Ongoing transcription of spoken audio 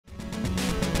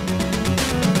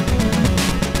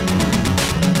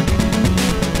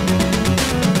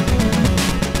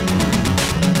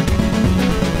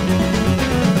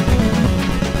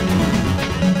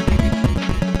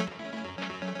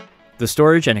The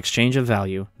storage and exchange of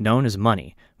value, known as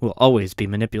money, will always be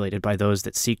manipulated by those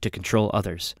that seek to control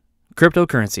others.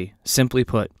 Cryptocurrency, simply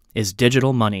put, is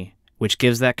digital money, which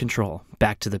gives that control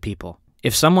back to the people.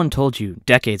 If someone told you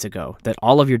decades ago that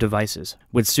all of your devices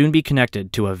would soon be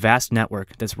connected to a vast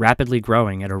network that's rapidly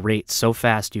growing at a rate so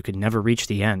fast you could never reach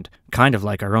the end, kind of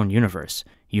like our own universe,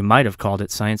 you might have called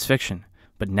it science fiction.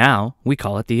 But now we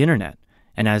call it the internet.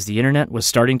 And as the internet was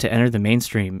starting to enter the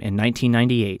mainstream in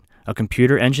 1998, a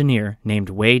computer engineer named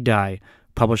Wei Dai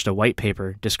published a white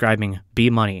paper describing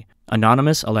B-money,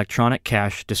 anonymous electronic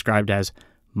cash described as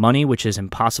money which is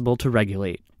impossible to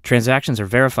regulate. Transactions are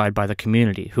verified by the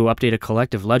community, who update a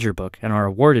collective ledger book and are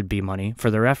awarded B-money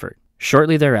for their effort.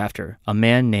 Shortly thereafter, a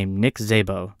man named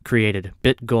Szabo created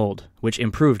BitGold, which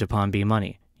improved upon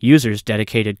B-money. Users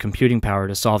dedicated computing power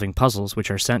to solving puzzles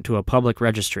which are sent to a public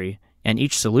registry, and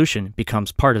each solution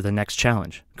becomes part of the next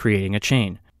challenge, creating a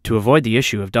chain. To avoid the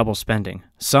issue of double spending,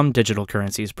 some digital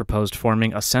currencies proposed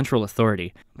forming a central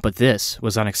authority, but this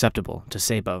was unacceptable to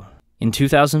Szabo. In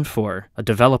 2004, a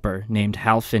developer named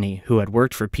Hal Finney, who had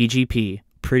worked for PGP,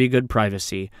 Pretty Good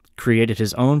Privacy, created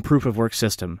his own proof-of-work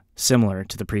system similar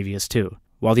to the previous two.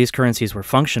 While these currencies were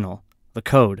functional, the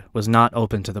code was not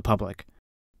open to the public.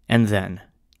 And then,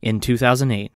 in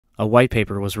 2008, a white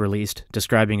paper was released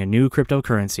describing a new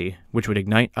cryptocurrency which would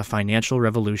ignite a financial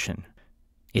revolution.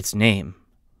 Its name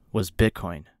was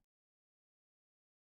Bitcoin.